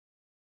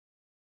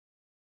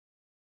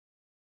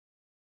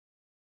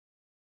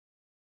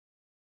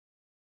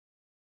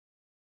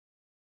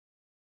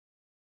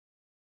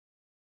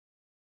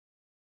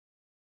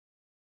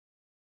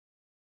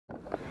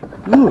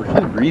Ooh, it's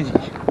really breezy.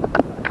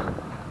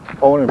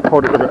 Owen and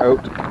Porter are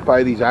out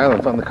by these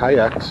islands on the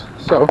kayaks.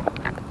 So,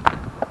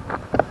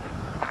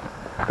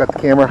 got the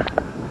camera.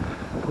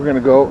 We're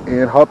gonna go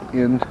and hop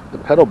in the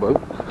pedal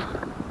boat.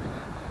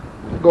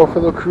 Go for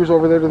a little cruise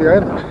over there to the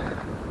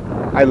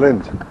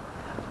island.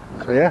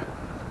 So yeah,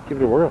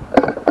 give it a whirl.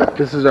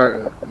 This is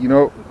our,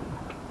 you're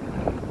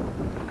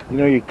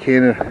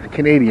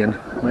Canadian,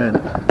 man.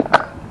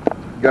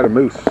 You got a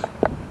moose.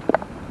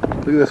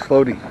 Look at this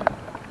floaty.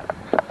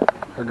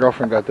 Our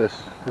girlfriend got this.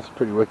 This is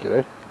pretty wicked,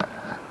 eh?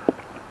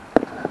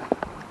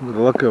 With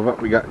the look of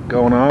what we got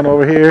going on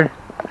over here,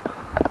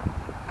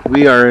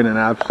 we are in an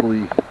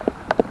absolutely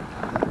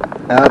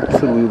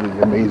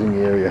amazing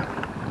area.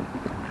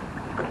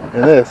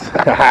 And this,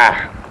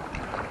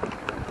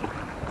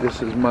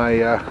 this is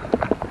my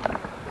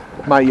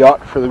my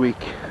yacht for the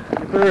week.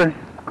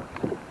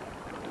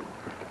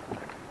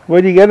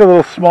 What did you get? A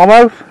little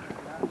smallmouth?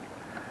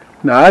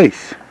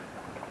 Nice.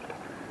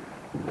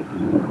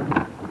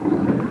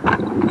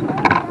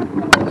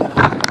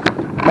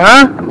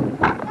 Huh?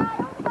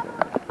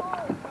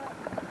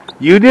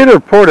 You did or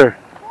Porter?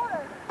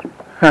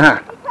 Haha.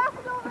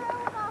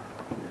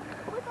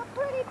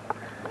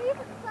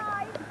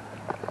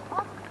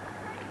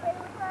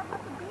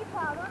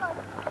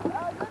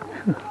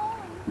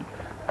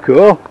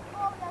 Cool.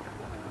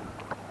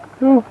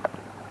 Cool.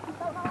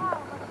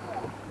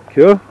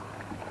 Cool.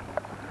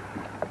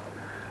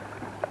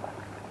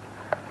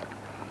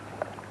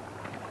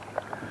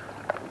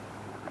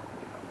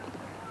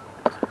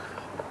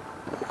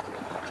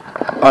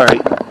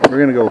 Alright, we're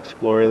gonna go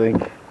explore, I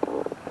think.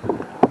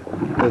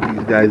 Let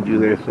these guys do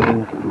their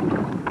thing.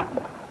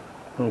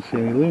 I don't see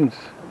any loons.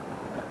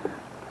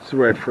 This is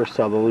where I first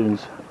saw the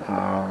loons.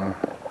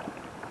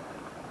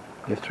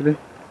 Yesterday?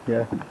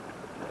 Yeah.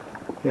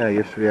 Yeah,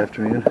 yesterday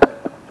afternoon.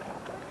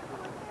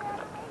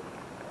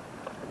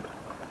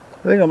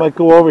 I think I might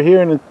go over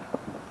here and is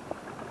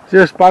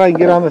there a spot I can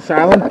get on this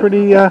island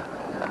pretty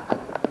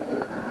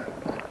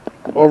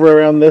over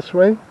around this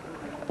way?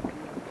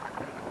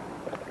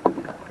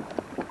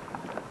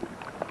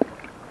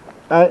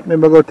 Alright,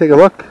 maybe I'll go take a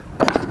look.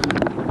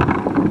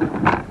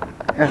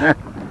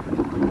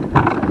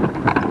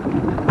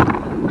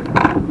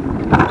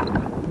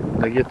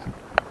 Like it's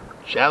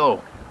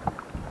shallow.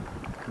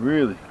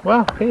 Really?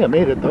 Wow, hey, I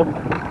made it though.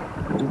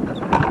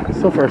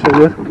 So far so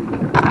good. I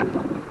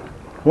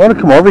want to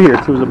come over here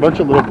because there's a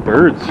bunch of little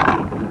birds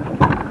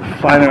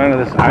flying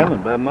around this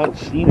island, but I'm not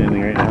seeing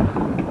anything right now.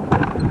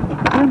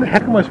 Where the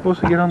heck am I supposed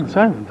to get on this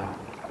island though?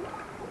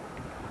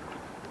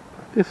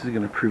 This is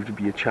going to prove to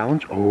be a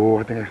challenge. Oh,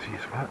 I think I see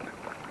a spot.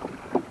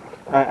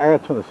 I gotta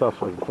turn this off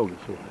so I can focus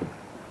here.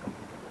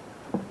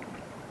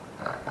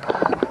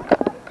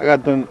 I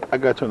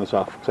gotta turn this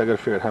off because I gotta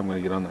figure out how I'm gonna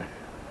get on there.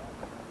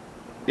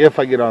 If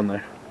I get on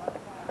there,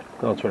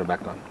 then I'll turn it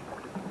back on.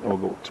 And we'll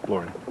go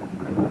exploring. I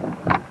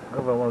don't know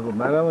if I want to go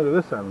that island or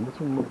this island. This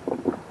one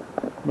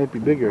might be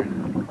bigger.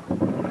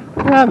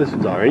 Yeah, this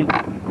one's alright.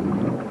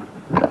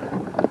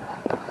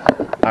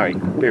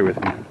 Alright, bear with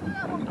me.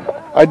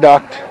 I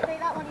docked.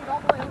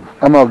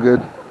 I'm all good.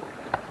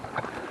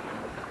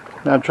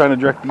 Now I'm trying to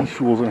direct these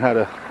fools on how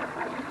to...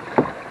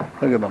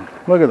 Look at them.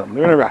 Look at them.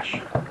 They're in a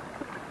rush.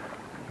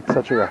 It's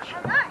such a rush.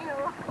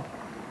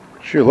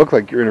 Sure look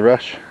like you're in a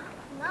rush.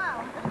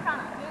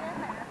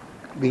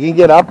 We can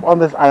get up on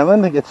this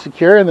island and get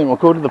secure, and then we'll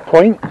go to the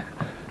point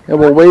and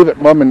we'll wave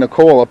at Mum and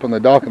Nicole up on the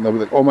dock, and they'll be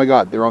like, oh my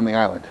god, they're on the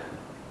island.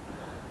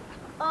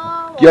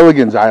 Oh.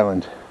 Gilligan's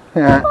Island.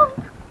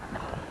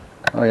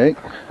 Alright.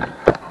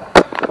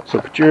 So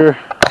put your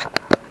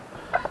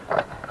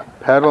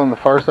paddle on the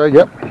far side.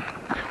 Yep.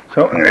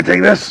 So I'm going to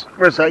take this.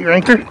 Where's that, your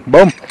anchor?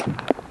 Boom.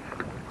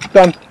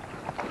 Done.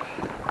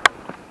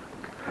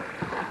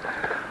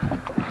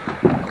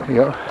 There you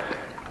go.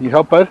 You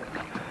help, bud?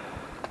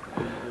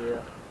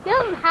 He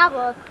doesn't have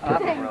a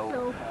thing,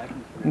 so...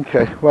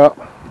 Okay, well,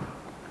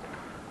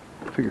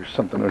 figure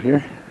something out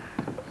here.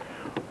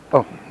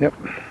 Oh, yep.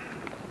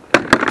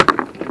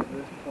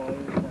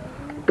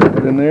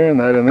 That in there and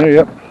that in there,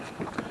 yep.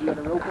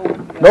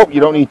 Nope, you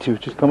don't need to.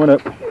 Just coming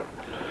up.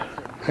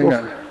 Hang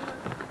on.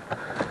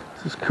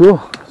 This is cool.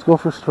 Let's go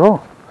for a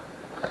stroll.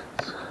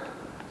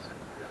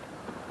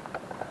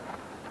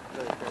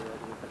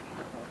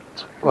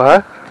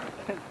 What?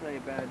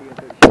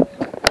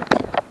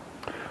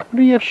 Why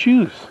do you have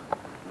shoes?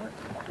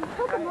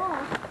 Took them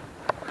off.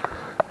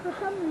 For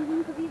some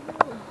reason, because he's a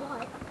little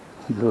butt.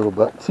 He's a little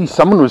butt. See,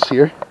 someone was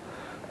here.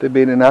 They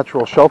made a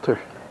natural shelter.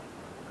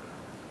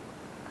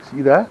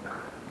 See that?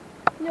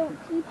 No,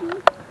 teepee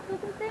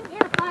looking thing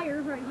and a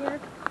fire right here.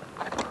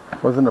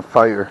 Wasn't a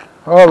fire.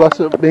 Oh, that's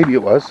a, maybe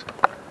it was.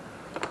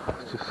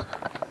 It's just...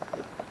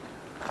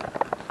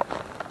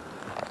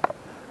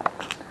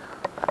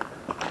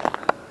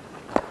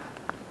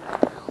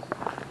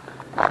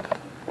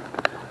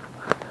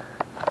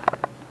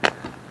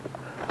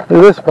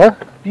 Look at this, bud.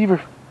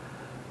 Beaver.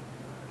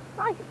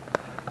 Hi.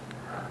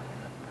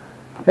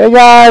 Hey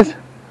guys!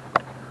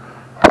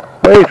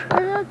 Wait.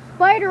 There's a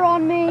spider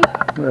on me.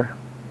 There.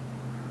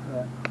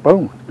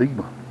 Boom. Big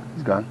one.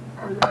 He's gone.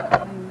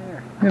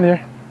 In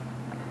there.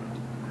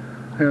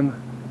 And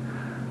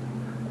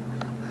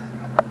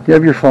you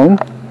have your phone?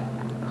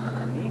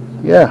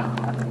 Yeah.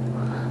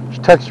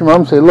 Just text your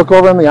mom, say, look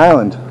over on the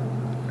island.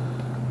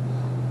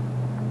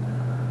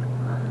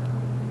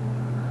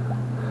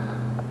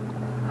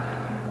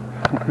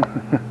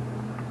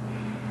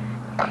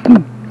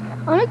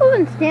 I want to go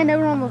and stand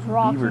out on those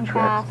rocks Beaver and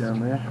tracks cast. down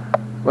there.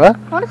 What?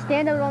 I want to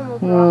stand out on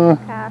those rocks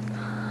and cast.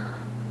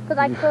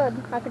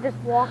 Because I could just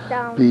walk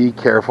down. Be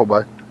careful,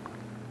 bud.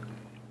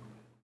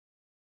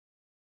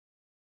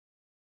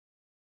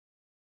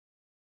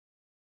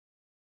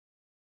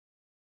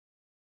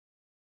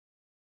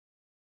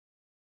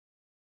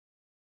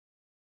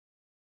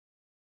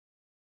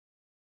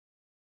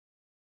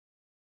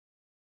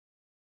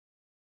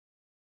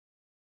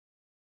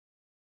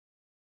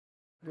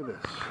 Look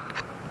at this.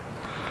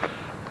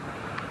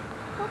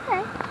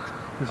 Okay.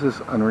 This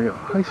is unreal.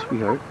 Hi,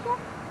 sweetheart.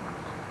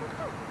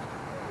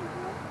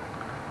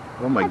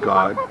 Oh my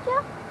God.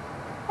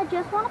 I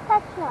just want to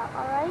pet you,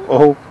 alright?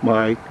 Oh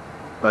my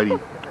buddy.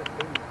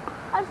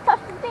 I just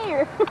touched a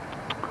deer.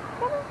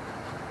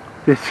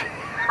 This.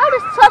 I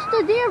just touched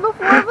a deer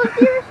before it was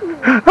deer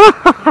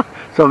season.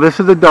 So this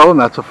is a doe and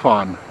that's a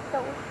fawn.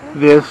 So,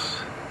 This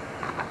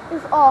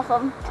is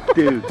awesome.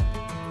 dude.